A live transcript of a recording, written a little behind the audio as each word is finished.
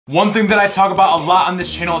One thing that I talk about a lot on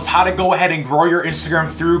this channel is how to go ahead and grow your Instagram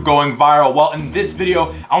through going viral. Well, in this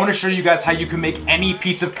video, I want to show you guys how you can make any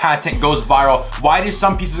piece of content goes viral. Why do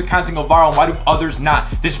some pieces of content go viral and why do others not?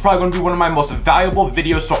 This is probably going to be one of my most valuable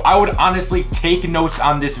videos, so I would honestly take notes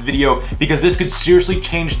on this video because this could seriously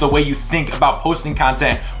change the way you think about posting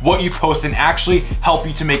content, what you post, and actually help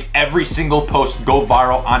you to make every single post go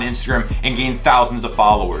viral on Instagram and gain thousands of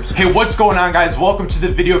followers. Hey, what's going on, guys? Welcome to the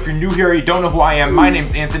video. If you're new here or you don't know who I am, my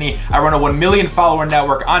name's Anthony. I run a 1 million follower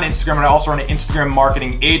network on Instagram, and I also run an Instagram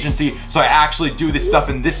marketing agency. So I actually do this stuff,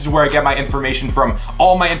 and this is where I get my information from.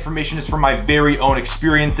 All my information is from my very own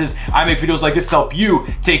experiences. I make videos like this to help you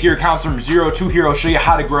take your accounts from zero to hero, show you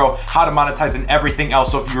how to grow, how to monetize, and everything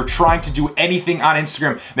else. So if you're trying to do anything on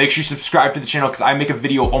Instagram, make sure you subscribe to the channel because I make a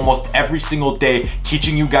video almost every single day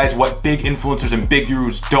teaching you guys what big influencers and big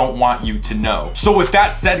gurus don't want you to know. So with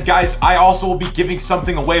that said, guys, I also will be giving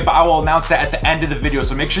something away, but I will announce that at the end of the video.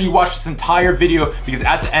 So make sure you watch this entire video because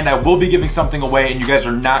at the end I will be giving something away and you guys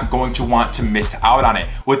are not going to want to miss out on it.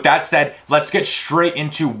 With that said, let's get straight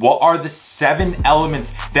into what are the 7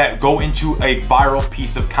 elements that go into a viral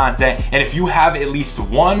piece of content. And if you have at least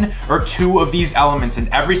 1 or 2 of these elements in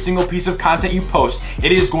every single piece of content you post,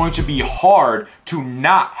 it is going to be hard to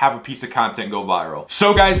not have a piece of content go viral.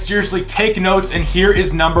 So guys, seriously, take notes, and here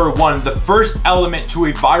is number 1. The first element to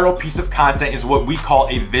a viral piece of content is what we call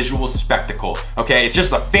a visual spectacle. Okay, it's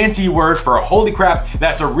just a fancy word for a holy crap,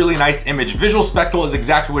 that's a really nice image. Visual spectacle is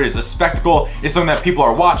exactly what it is. A spectacle is something that people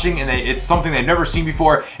are watching and it's something they've never seen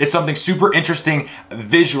before. It's something super interesting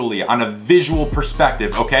visually, on a visual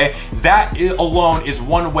perspective, okay? That alone is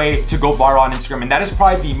one way to go viral on Instagram, and that is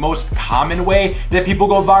probably the most common way that people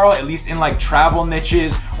go viral, at least in like travel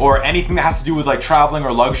niches or anything that has to do with like traveling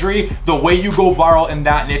or luxury. The way you go viral in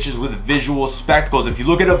that niche is with visual spectacles. If you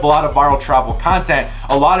look at a lot of viral travel content,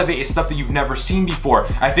 a lot of it is stuff that you've never seen before.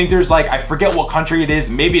 I think there's like, I forget what country it is,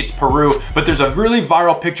 maybe it's Peru, but there's a really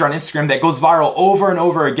viral picture on Instagram that goes viral over and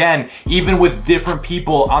over again, even with different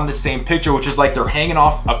people on the same picture, which is like they're hanging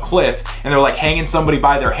off a cliff and they're like hanging somebody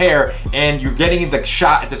by their hair, and you're getting the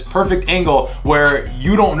shot at this perfect angle where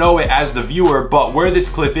you don't know it as the viewer, but where this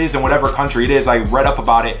cliff is in whatever country it is, I read up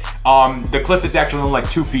about it, the cliff is actually only like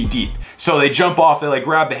 2 feet deep. So they jump off, they like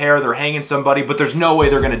grab the hair, they're hanging somebody, but there's no way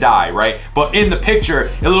they're gonna die, right? But in the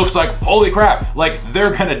picture, it looks like, holy crap, like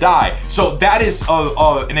they're gonna die. So that is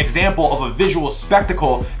an example of a visual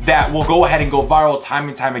spectacle that will go ahead and go viral time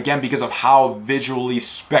and time again because of how visually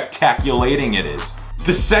spectaculating it is.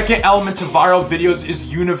 The second element to viral videos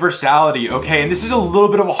is universality, okay? And this is a little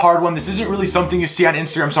bit of a hard one. This isn't really something you see on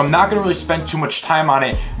Instagram, so I'm not gonna really spend too much time on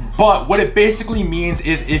it. But what it basically means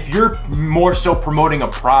is if you're more so promoting a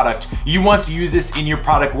product, you want to use this in your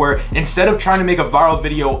product where instead of trying to make a viral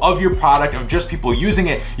video of your product, of just people using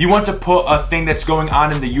it, you want to put a thing that's going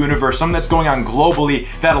on in the universe, something that's going on globally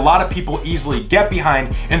that a lot of people easily get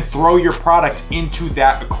behind, and throw your product into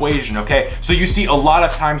that equation, okay? So you see a lot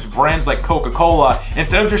of times brands like Coca-Cola,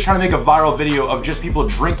 instead of just trying to make a viral video of just people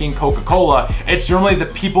drinking Coca-Cola, it's normally the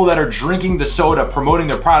people that are drinking the soda, promoting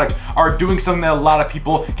their product, are doing something that a lot of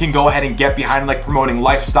people can go ahead and get behind, like promoting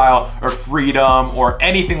lifestyle or freedom or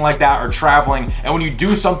anything like that, or traveling. And when you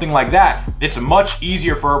do something like that, it's much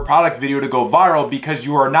easier for a product video to go viral because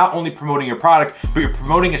you are not only promoting your product, but you're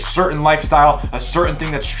promoting a certain lifestyle, a certain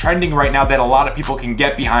thing that's trending right now that a lot of people can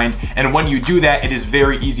get behind. And when you do that, it is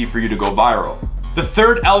very easy for you to go viral. The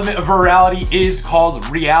third element of virality is called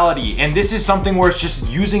reality, and this is something where it's just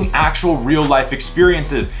using actual real life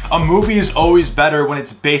experiences. A movie is always better when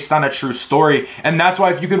it's based on a true story, and that's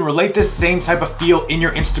why if you can relate this same type of feel in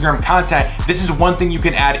your Instagram content, this is one thing you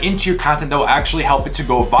can add into your content that will actually help it to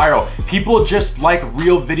go viral. People just like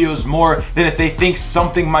real videos more than if they think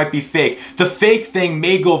something might be fake. The fake thing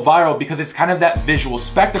may go viral because it's kind of that visual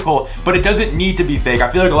spectacle, but it doesn't need to be fake.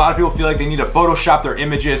 I feel like a lot of people feel like they need to Photoshop their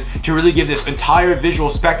images to really give this entire visual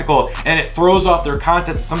spectacle, and it throws off their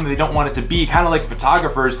content to something they don't want it to be, kind of like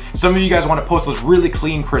photographers. Some of you guys want to post those really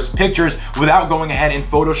clean, crisp pictures without going ahead and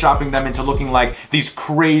photoshopping them into looking like these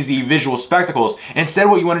crazy visual spectacles. Instead,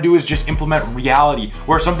 what you want to do is just implement reality,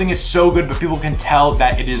 where something is so good but people can tell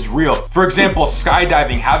that it is real. For example,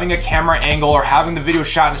 skydiving, having a camera angle or having the video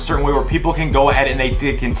shot in a certain way where people can go ahead and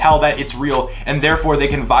they can tell that it's real, and therefore they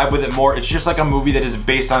can vibe with it more. It's just like a movie that is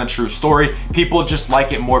based on a true story. People just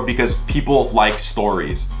like it more because people like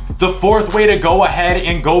stories. The fourth way to go ahead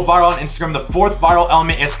and go viral on Instagram, the fourth viral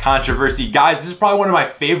element is controversy. Guys, this is probably one of my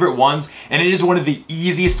favorite ones, and it is one of the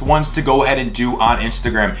easiest ones to go ahead and do on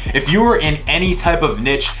Instagram. If you are in any type of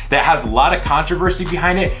niche that has a lot of controversy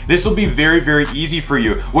behind it, this will be very, very easy for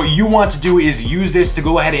you. What you want to do is use this to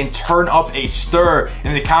go ahead and turn up a stir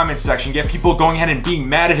in the comments section, get people going ahead and being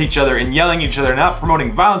mad at each other and yelling at each other, not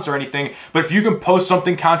promoting violence or anything, but if you can post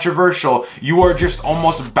something controversial, you are just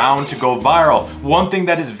almost bound to go viral. One thing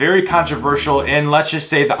that is very controversial in, let's just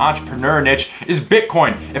say, the entrepreneur niche is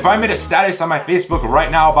Bitcoin. If I made a status on my Facebook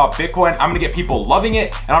right now about Bitcoin, I'm gonna get people loving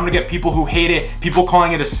it, and I'm gonna get people who hate it, people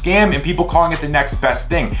calling it a scam, and people calling it the next best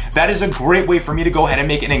thing. That is a great way for me to go ahead and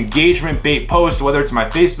make an engagement bait post, whether it's my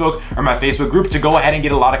Facebook or my Facebook group, to go ahead and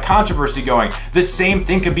get a lot of controversy going. The same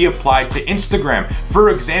thing can be applied to Instagram. For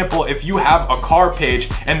example, if you have a car page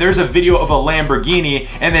and there's a video of a Lamborghini,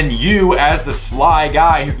 and then you, as the sly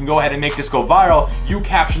guy who can go ahead and make this go viral, you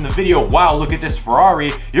caption the video, "Wow, look at this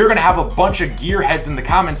Ferrari," you're gonna have a bunch of gearheads in the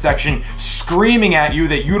comment section screaming at you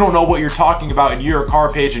that you don't know what you're talking about and you're a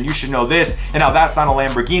car page and you should know this, and now that's not a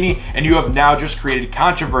Lamborghini, and you have now just created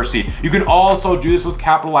controversy. You can also do this with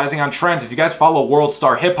capitalizing on trends. If you guys follow World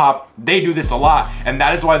Star Hip Hop, they do this a lot, and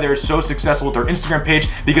that is why they're so successful with their Instagram page,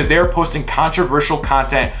 because they're posting controversial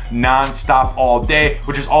content non-stop all day,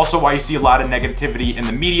 which is also why you see a lot of negativity in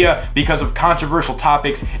the media. Because of controversial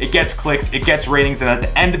topics, it gets clicks, it gets ratings, and at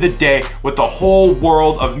the end of the day, what the whole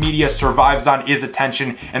world of media survives on is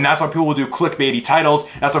attention, and that's why people will do clickbaity titles,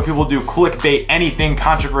 that's why people do clickbait anything,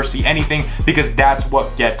 controversy anything, because that's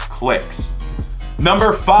what gets clicks.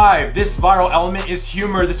 Number 5, this viral element is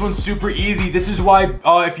humor. This one's super easy. This is why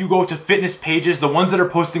if you go to fitness pages, the ones that are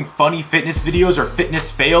posting funny fitness videos or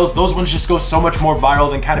fitness fails, those ones just go so much more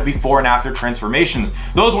viral than kind of before and after transformations.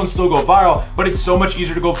 Those ones still go viral, but it's so much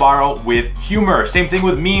easier to go viral with humor. Same thing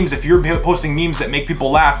with memes. If you're posting memes that make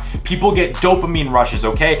people laugh, people get dopamine rushes,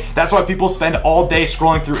 okay? That's why people spend all day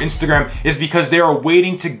scrolling through Instagram, is because they are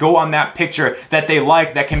waiting to go on that picture that they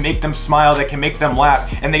like, that can make them smile, that can make them laugh,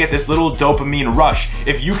 and they get this little dopamine rush.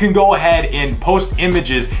 If you can go ahead and post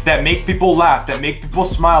images that make people laugh, that make people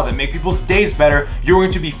smile, that make people's days better, you're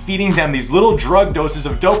going to be feeding them these little drug doses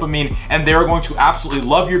of dopamine, and they're going to absolutely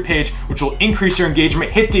love your page, which will increase your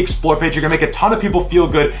engagement. Hit the explore page. You're gonna make a ton of people feel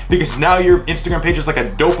good, because now your Instagram page is like a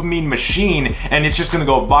dopamine machine, and it's just gonna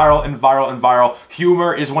go viral and viral and viral.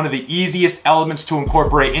 Humor is one of the easiest elements to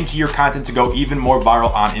incorporate into your content to go even more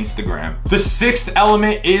viral on Instagram. The 6th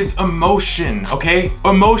element is emotion, okay?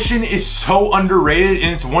 Emotion is so underrated,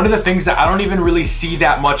 and it's one of the things that I don't even really see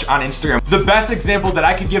that much on Instagram. The best example that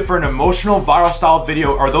I could give for an emotional viral style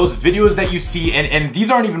video are those videos that you see, and these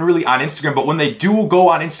aren't even really on Instagram, but when they do go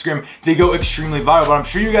on Instagram, they go extremely viral. But I'm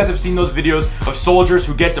sure you guys have seen those videos of soldiers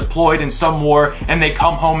who get deployed in some war, and they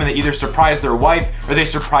come home and they either surprise their wife or they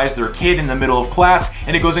surprise their kid in the middle of class,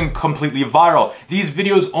 and it goes in completely viral. These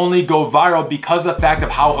videos only go viral because of the fact of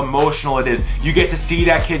how emotional it is. You get to see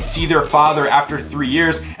that kid see their father after 3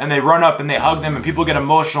 years, and they run up and they hug them, and people get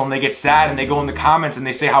emotional and they get sad, and they go in the comments and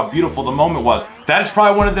they say how beautiful the moment was. That is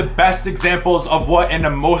probably one of the best examples of what an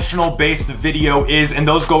emotional based video is, and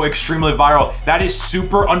those go extremely viral. That is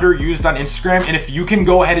super underused on Instagram, and if you can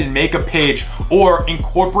go ahead and make a page or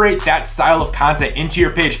incorporate that style of content into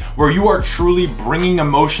your page where you are truly bringing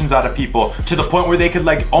emotions out of people to the point where they could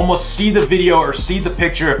like almost see the video or see the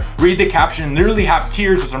picture, read the caption, and literally have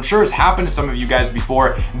tears, which I'm sure has happened to some of you guys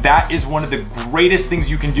before, that is one of the greatest things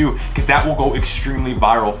you can do, because that will go extremely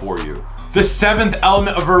viral for you. The 7th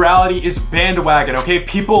element of virality is bandwagon, okay?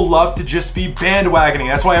 People love to just be bandwagoning.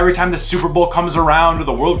 That's why every time the Super Bowl comes around or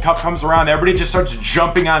the World Cup comes around, everybody just starts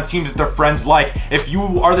jumping on teams that their friends like. If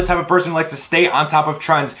you are the type of person who likes to stay on top of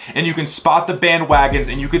trends, and you can spot the bandwagons,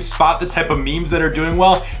 and you can spot the type of memes that are doing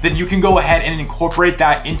well, then you can go ahead and incorporate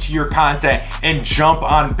that into your content and jump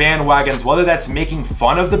on bandwagons, whether that's making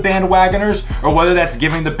fun of the bandwagoners or whether that's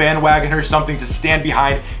giving the bandwagoners something to stand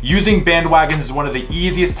behind. Using bandwagons is one of the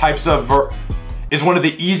easiest types of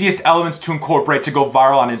elements to incorporate to go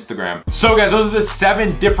viral on Instagram. So guys, those are the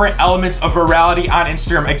 7 different elements of virality on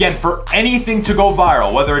Instagram. Again, for anything to go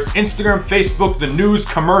viral, whether it's Instagram, Facebook, the news,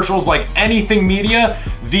 commercials, like anything media,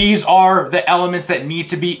 these are the elements that need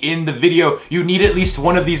to be in the video. You need at least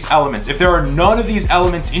one of these elements. If there are none of these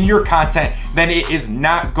elements in your content, then it is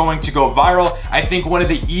not going to go viral. I think one of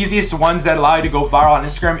the easiest ones that allow you to go viral on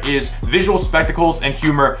Instagram is visual spectacles and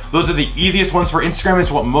humor. Those are the easiest ones for Instagram.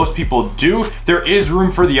 It's what most people do. There is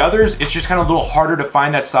room for the others. It's just kind of a little harder to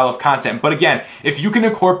find that style of content. But again, if you can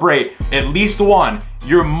incorporate at least one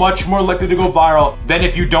you're much more likely to go viral than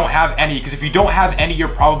if you don't have any, because if you don't have any, you're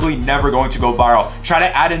probably never going to go viral. Try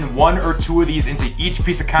to add in 1 or 2 of these into each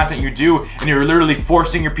piece of content you do, and you're literally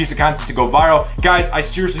forcing your piece of content to go viral. Guys, I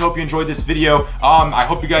seriously hope you enjoyed this video. I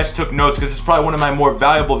hope you guys took notes, because this is probably one of my more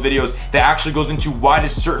valuable videos that actually goes into why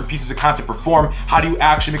does certain pieces of content perform, how do you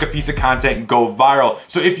actually make a piece of content go viral.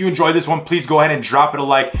 So if you enjoyed this one, please go ahead and drop it a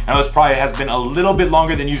like. I know this probably has been a little bit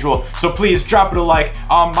longer than usual, so please drop it a like.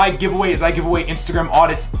 My giveaway is I give away Instagram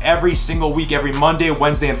audits every single week, every Monday,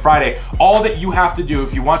 Wednesday, and Friday. All that you have to do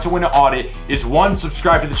if you want to win an audit is 1,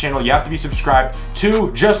 subscribe to the channel. You have to be subscribed.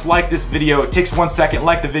 2, just like this video. It takes 1 second,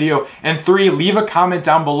 like the video. And 3, leave a comment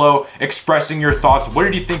down below expressing your thoughts. What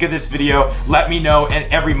did you think of this video? Let me know.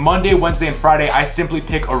 And every Monday, Wednesday, and Friday, I simply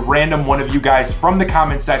pick a random one of you guys from the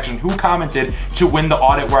comment section who commented to win the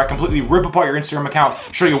audit, where I completely rip apart your Instagram account,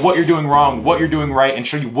 show you what you're doing wrong, what you're doing right, and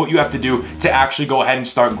show you what you have to do to actually go ahead and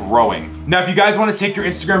start growing. Now, if you guys want to take your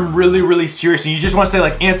Instagram really serious and you just want to say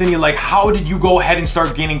like, Anthony, like how did you go ahead and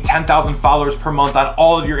start gaining 10,000 followers per month on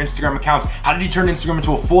all of your Instagram accounts? How did you turn Instagram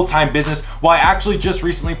into a full-time business? Well, I actually just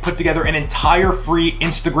recently put together an entire free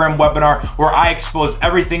Instagram webinar where I expose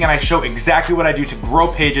everything and I show exactly what I do to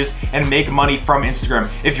grow pages and make money from Instagram.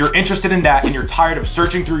 If you're interested in that and you're tired of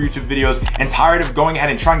searching through YouTube videos and tired of going ahead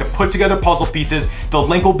and trying to put together puzzle pieces, the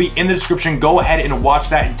link will be in the description. Go ahead and watch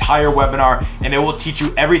that entire webinar and it will teach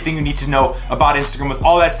you everything you need to know about Instagram. With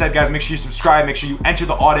all that said, guys, make sure you subscribe, make sure you enter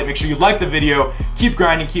the audit, make sure you like the video, keep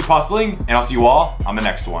grinding, keep hustling, and I'll see you all on the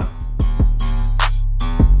next one.